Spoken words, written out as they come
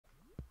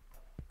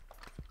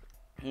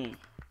Mm.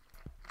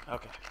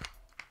 Okay.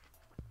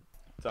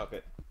 It's all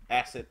good.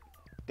 Acid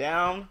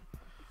down.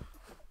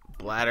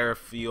 Bladder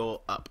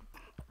fuel up.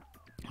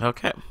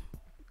 Okay.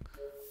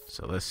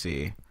 So let's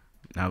see.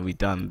 Now we've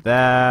done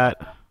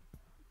that.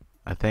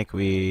 I think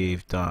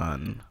we've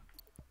done.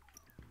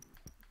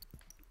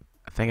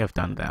 I think I've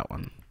done that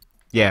one.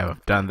 Yeah,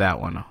 I've done that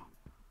one.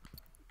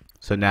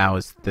 So now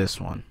it's this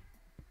one.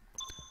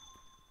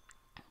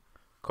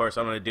 Of course,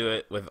 I'm gonna do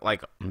it with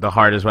like the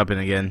hardest weapon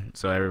again,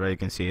 so everybody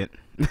can see it.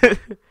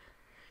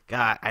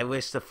 God, I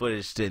wish the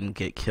footage didn't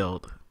get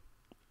killed.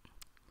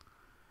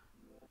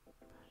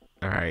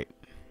 All right.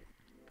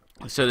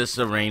 So this is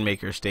a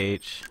Rainmaker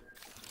stage.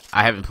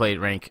 I haven't played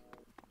rank.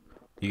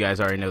 You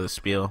guys already know the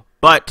spiel,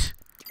 but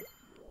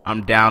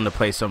I'm down to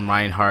play some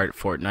Reinhardt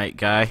Fortnite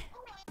guy.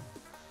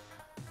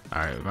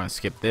 All right, we're gonna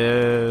skip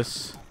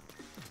this.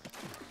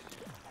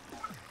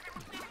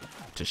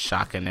 Just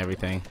shotgun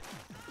everything.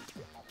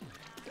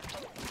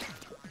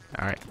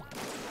 All right,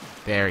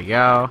 there we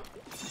go.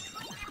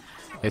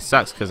 It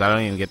sucks because I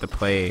don't even get to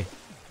play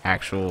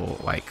actual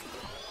like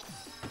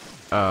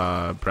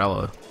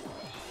Umbrella.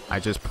 I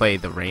just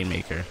played the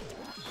Rainmaker.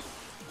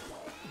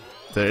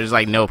 So there's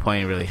like no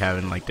point in really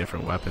having like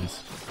different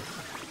weapons.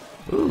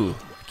 Ooh,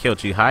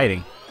 killed you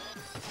hiding.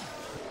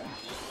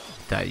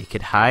 Thought you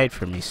could hide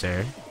from me,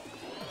 sir.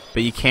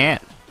 But you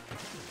can't.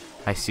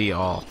 I see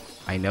all.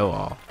 I know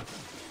all.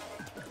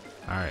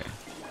 Alright.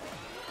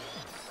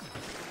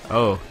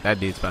 Oh, that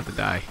dude's about to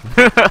die.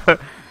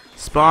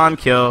 Spawn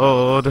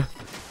killed.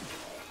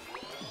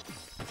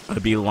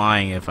 I'd be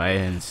lying if I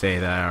didn't say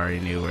that I already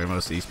knew where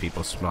most of these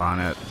people spawn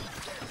at.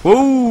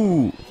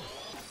 Woo!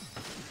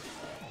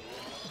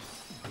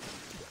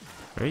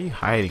 Where are you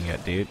hiding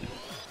at, dude?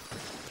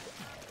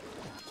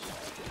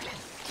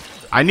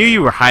 I knew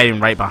you were hiding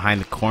right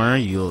behind the corner.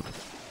 You're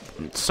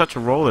such a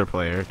roller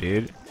player,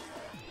 dude.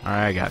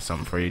 Alright, I got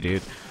something for you,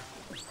 dude.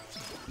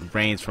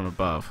 Rains from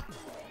above.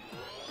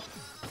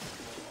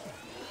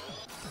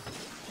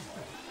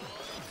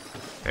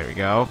 There we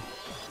go.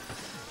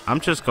 I'm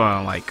just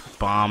gonna like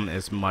bomb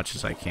as much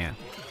as I can.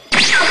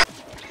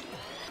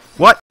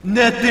 What?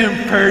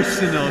 Nothing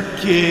personal,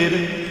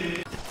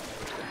 kid.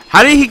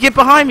 How did he get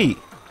behind me?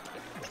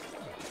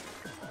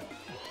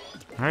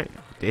 Alright,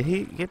 did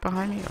he get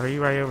behind me? Or are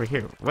you right over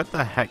here? What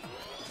the heck?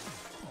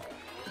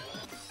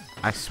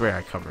 I swear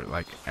I covered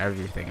like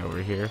everything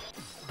over here.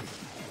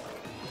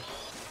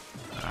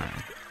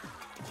 Alright.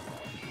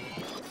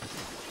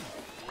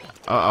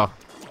 Uh-oh.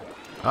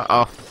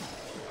 Uh-oh.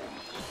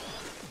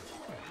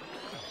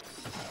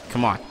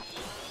 Come on.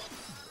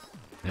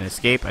 An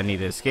escape. I need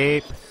to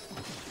escape.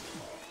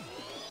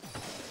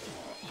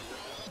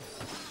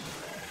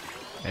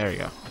 There we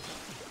go.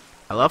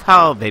 I love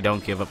how they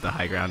don't give up the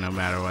high ground no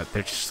matter what.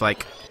 They're just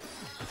like,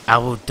 I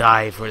will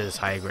die for this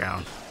high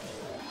ground.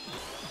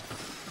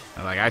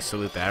 And like, I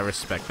salute that. I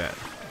respect that.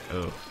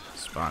 Ooh,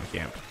 spawn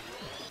camp.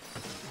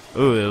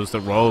 Ooh, it was the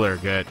roller.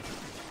 Good.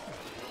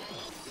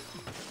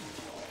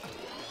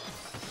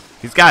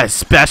 He's got a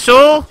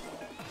special?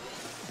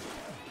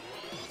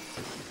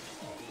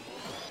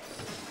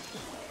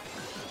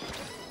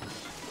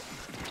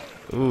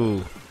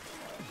 Ooh.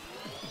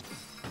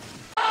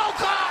 Oh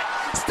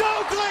God!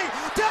 Stokely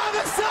down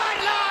the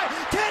sideline.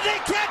 Can they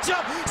catch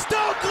him?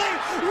 Stokely!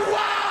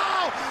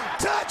 Wow!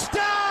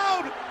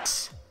 Touchdown!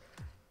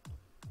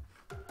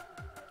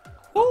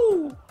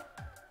 Woo!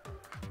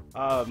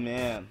 Oh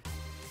man,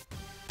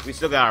 we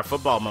still got our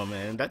football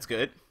moment, and that's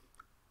good.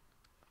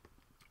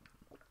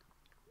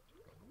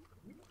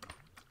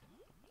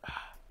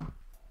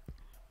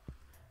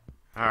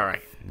 All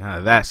right, now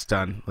that that's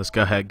done, let's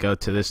go ahead and go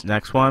to this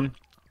next one.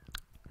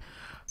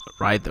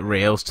 Ride the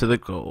rails to the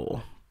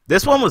goal.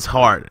 This one was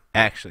hard,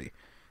 actually.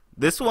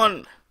 This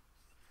one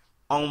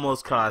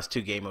almost caused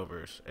 2 game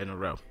overs in a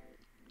row.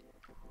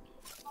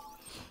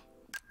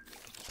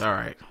 All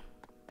right.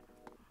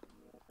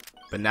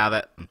 But now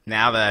that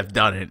I've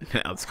done it,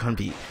 it's gonna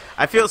be.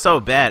 I feel so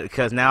bad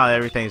because now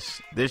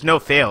there's no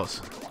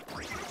fails.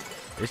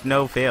 There's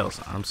no fails.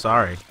 I'm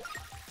sorry.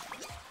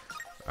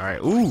 All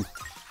right. Ooh.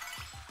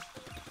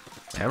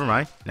 Never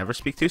mind. Never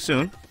speak too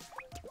soon.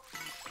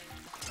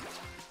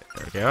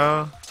 There we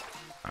go.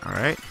 All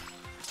right.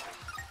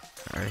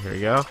 All right. Here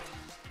we go.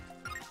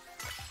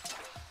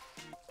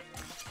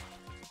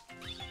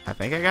 I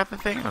think I got the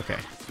thing. Okay.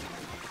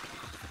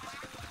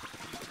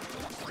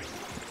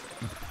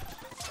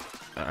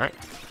 Alright.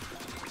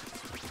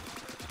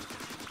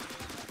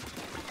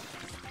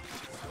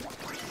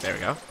 There we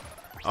go.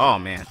 Oh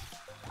man.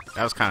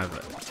 That was kind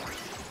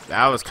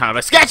of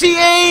a sketchy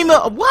aim!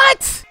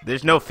 What?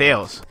 There's no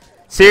fails.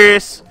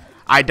 Serious?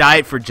 I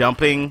died for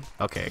jumping.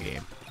 Okay,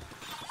 game.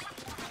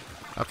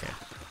 Okay.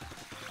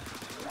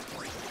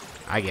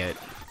 I get it.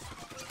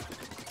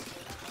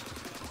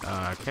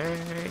 Okay.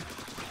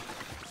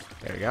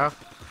 There we go.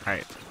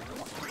 Alright.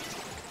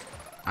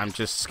 I'm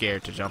just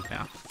scared to jump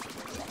now.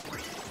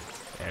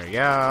 There we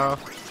go.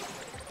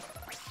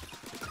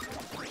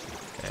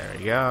 There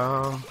we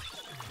go.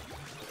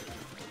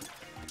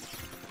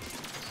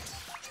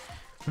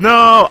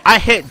 No, I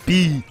hit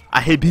B. I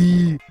hit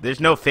B.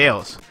 There's no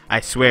fails. I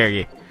swear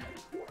you.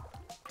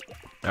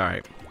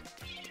 Alright.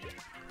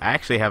 I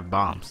actually have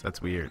bombs.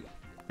 That's weird.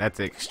 That's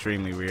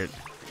extremely weird.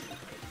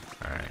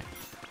 Alright.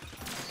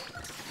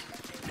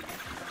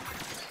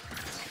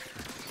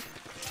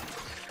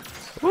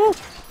 Woo!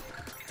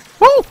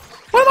 Woo!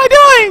 What am I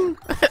doing?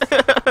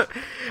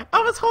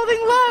 I was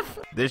holding left.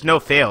 There's no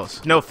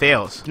fails. No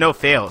fails. No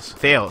fails.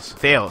 Fails.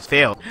 Fails.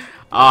 Fails.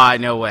 Oh, I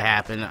know what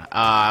happened.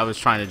 I was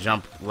trying to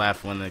jump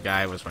left when the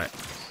guy was right.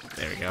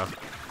 There we go.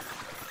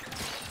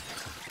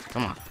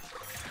 Come on.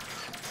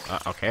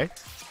 Okay.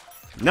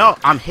 No,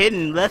 I'm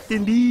hitting left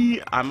and B.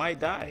 I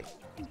might die.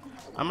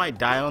 I might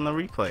die on the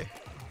replay.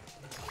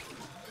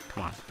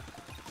 Come on.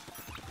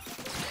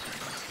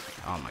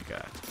 Oh my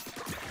god.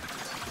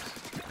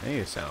 I need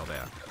to settle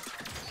down.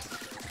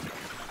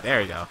 There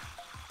we go.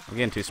 I'm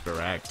getting too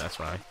sporadic, that's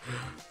why.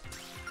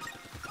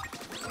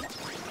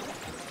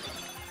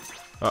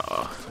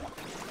 Uh-oh.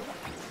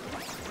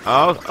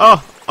 Oh,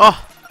 oh,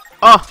 oh,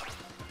 oh.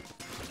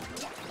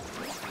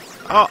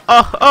 Oh,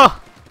 oh,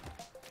 oh.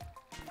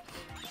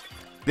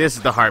 This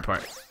is the hard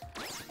part.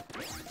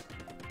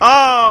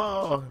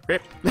 Oh,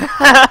 rip.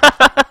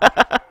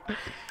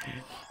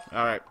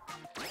 Alright.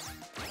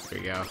 Here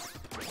we go.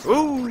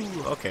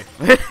 Ooh, okay.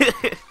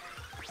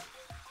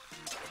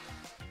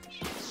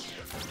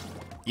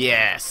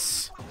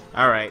 Yes.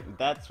 Alright,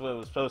 that's what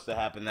was supposed to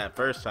happen that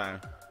first time.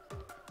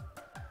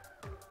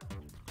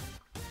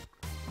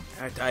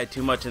 I died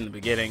too much in the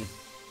beginning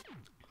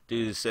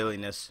due to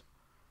silliness.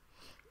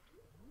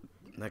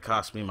 That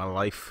cost me my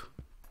life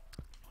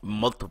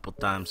multiple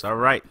times.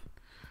 Alright.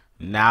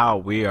 Now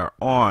we are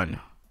on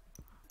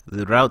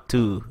the route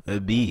to a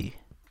B.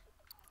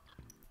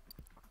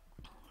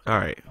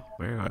 Alright,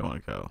 where do I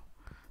want to go?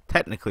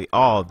 Technically,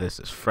 all of this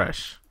is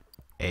fresh.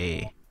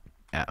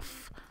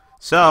 AF.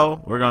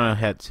 So, we're going to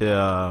head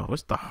to,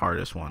 what's the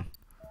hardest one?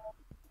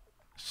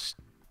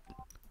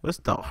 What's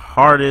the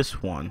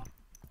hardest one?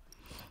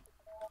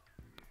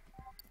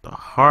 The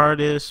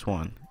hardest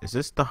one. Is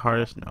this the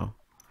hardest? No.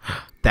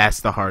 That's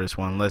the hardest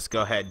one. Let's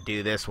go ahead and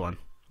do this one.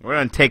 We're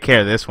going to take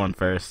care of this one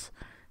first.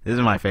 This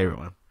is my favorite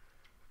one.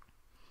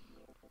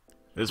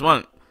 This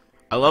one,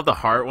 I love the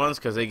hard ones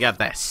because they got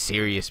that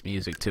serious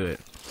music to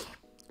it.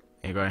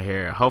 You're going to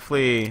hear,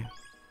 hopefully,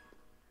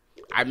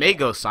 I may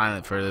go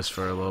silent for this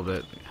for a little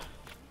bit.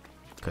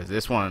 Because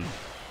this one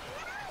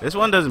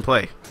doesn't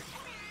play.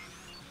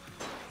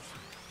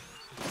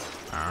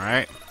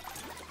 Alright.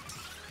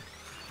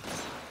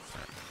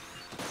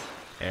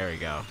 There we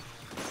go.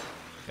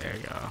 There we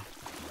go.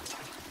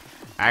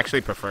 I actually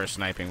prefer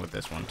sniping with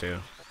this one too,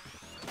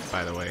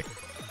 by the way.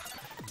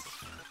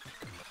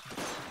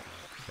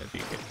 If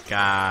you could,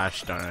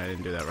 gosh darn, I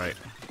didn't do that right.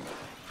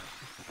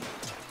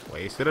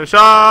 Wasted a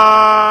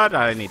shot!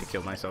 I need to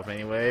kill myself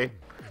anyway.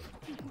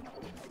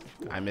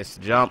 I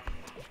missed the jump.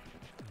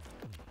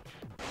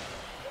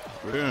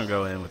 We're gonna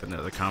go in with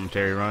another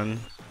commentary run.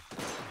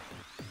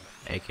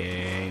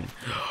 AKA.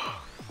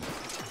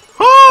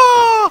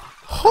 Oh!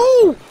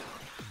 Oh!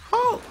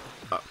 Oh!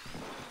 Oh.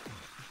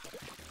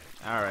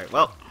 Alright,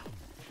 well,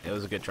 it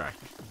was a good try.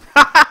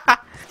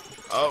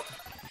 Oh.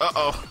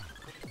 Uh-oh.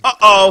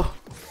 Uh-oh!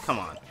 Come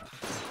on.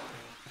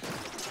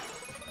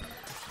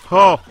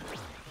 Oh!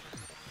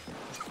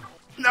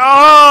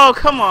 No!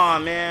 Come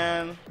on,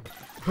 man!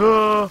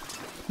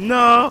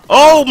 No!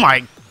 Oh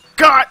my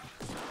god!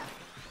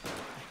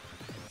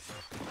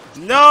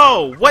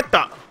 No! What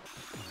the?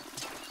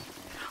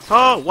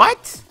 Oh,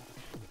 what?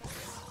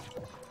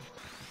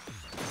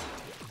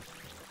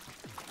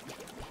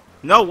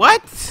 No,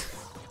 what?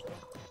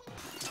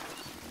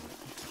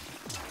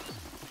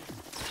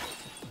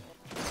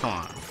 Come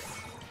on.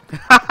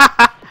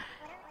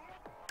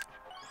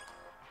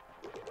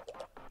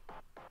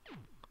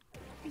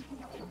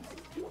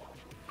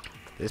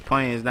 This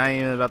point is not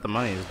even about the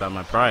money, it's about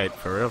my pride.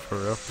 For real, for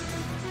real.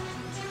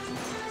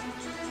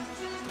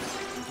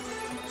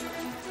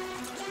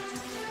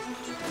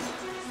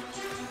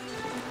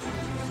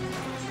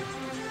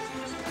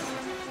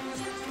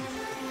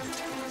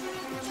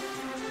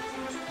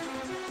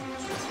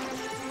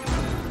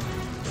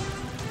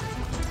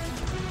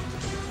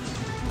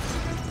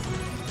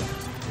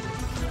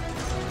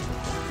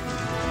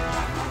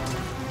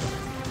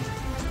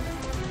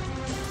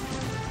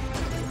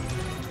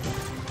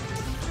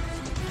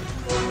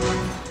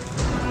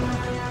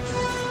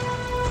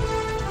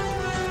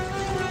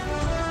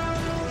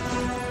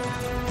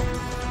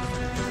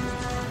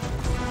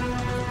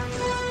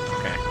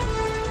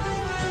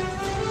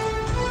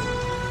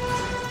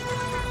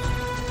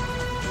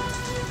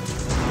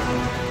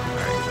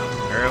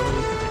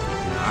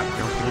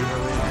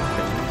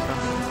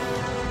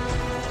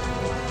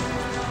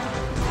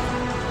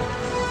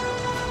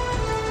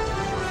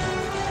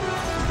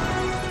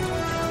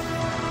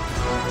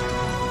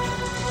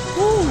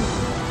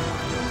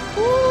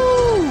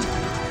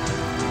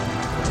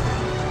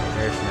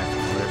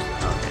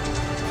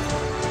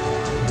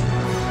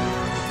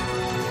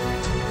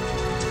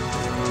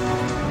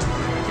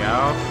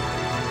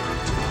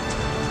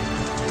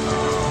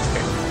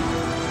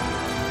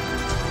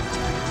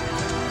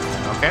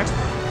 Okay.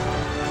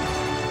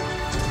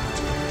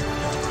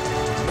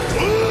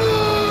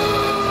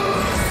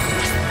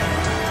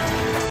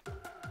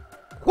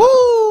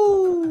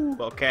 Woo!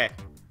 Okay.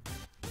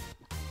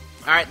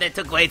 Alright, that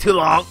took way too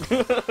long.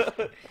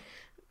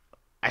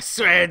 I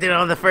swear I did it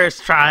on the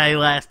first try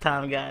last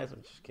time, guys.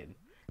 I'm just kidding.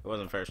 It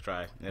wasn't first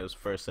try. It was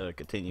first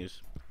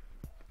continues.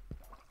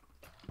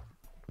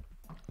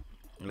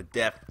 The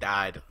death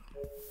died.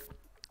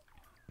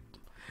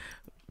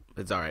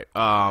 It's alright.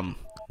 Now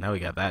we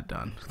got that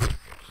done.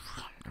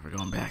 Never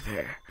going back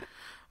there.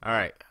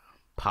 Alright.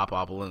 Pop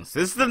all balloons.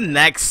 This is the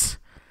next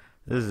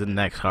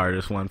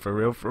hardest one for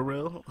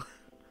real.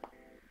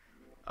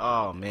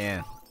 Oh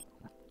man.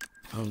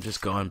 I'm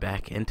just going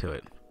back into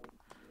it.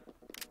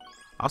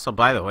 Also,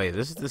 by the way,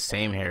 this is the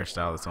same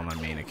hairstyle that's on my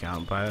main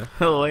account. By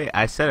the way,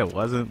 I said it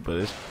wasn't,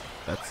 but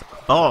that's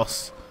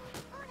false.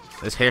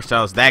 This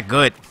hairstyle is that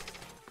good.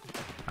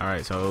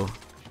 Alright, so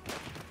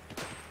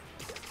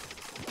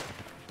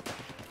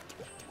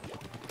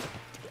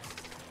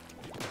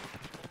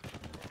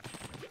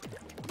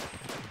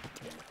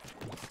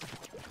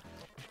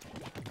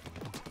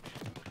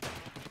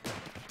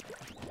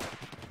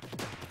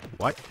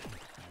what?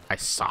 I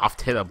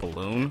soft hit a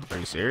balloon? Are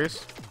you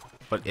serious?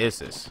 What is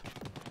this?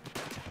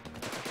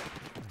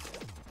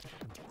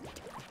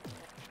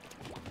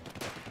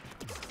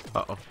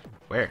 Uh-oh.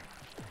 Where?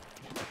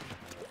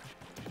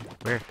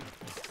 Where?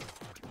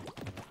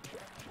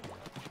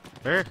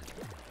 Where?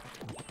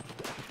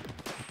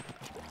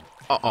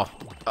 Uh-oh.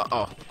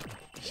 Uh-oh.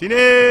 Shine!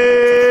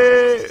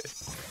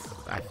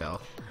 I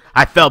fell.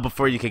 I fell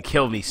before you could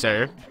kill me,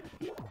 sir.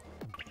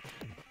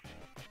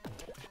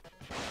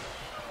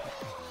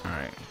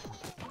 Alright.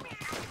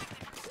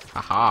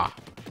 Haha.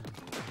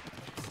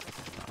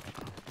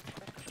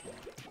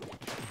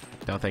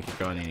 Don't think you're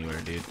going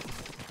anywhere, dude.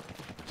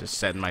 Just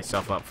setting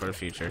myself up for the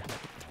future.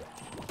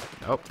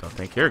 Nope, don't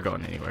think you're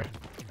going anywhere.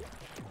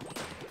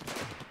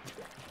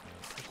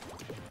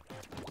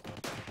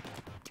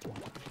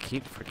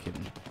 Keep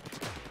freaking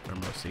where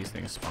most of these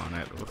things spawn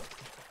at. Ooh.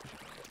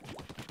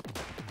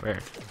 Where?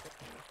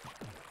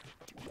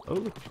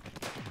 Ooh.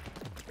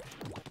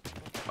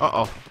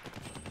 Uh-oh.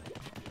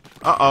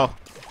 Uh-oh.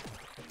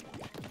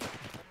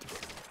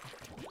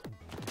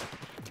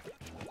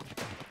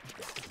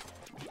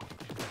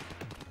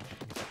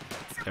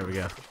 There we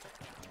go.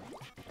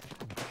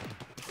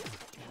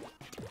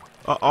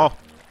 Uh-oh.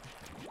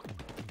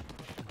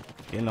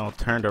 Getting all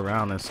turned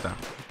around and stuff.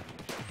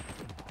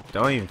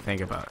 Don't even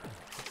think about it.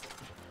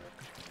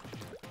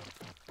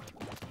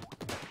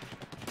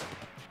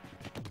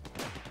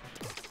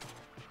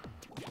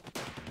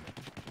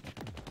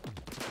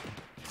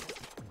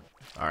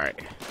 Alright.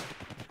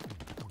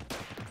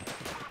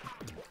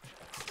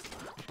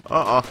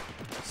 Uh-oh.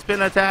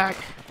 Spin attack.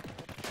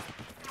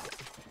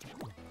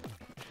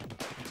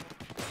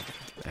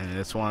 And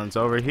this one's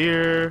over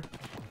here.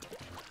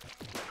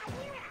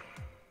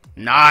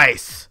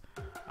 Nice!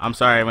 I'm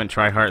sorry I went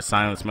try-hard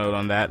silence mode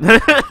on that.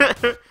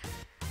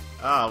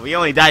 Oh, we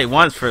only died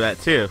once for that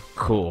too.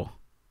 Cool.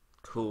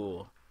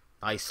 Cool.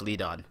 Nicely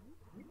done.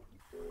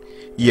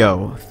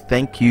 Yo,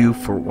 thank you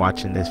for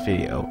watching this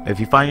video. If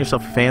you find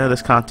yourself a fan of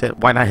this content,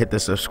 why not hit the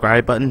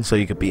subscribe button so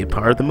you could be a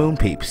part of the Moon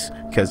Peeps?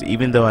 Because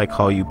even though I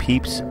call you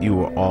peeps, you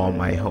are all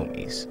my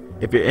homies.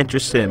 If you're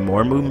interested in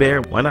more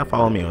MoonBear, why not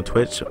follow me on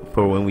Twitch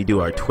for when we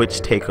do our Twitch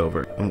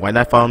takeover? And why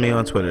not follow me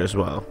on Twitter as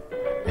well?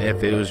 And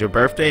if it was your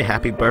birthday,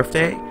 happy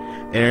birthday.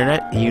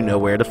 Internet, you know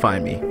where to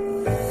find me.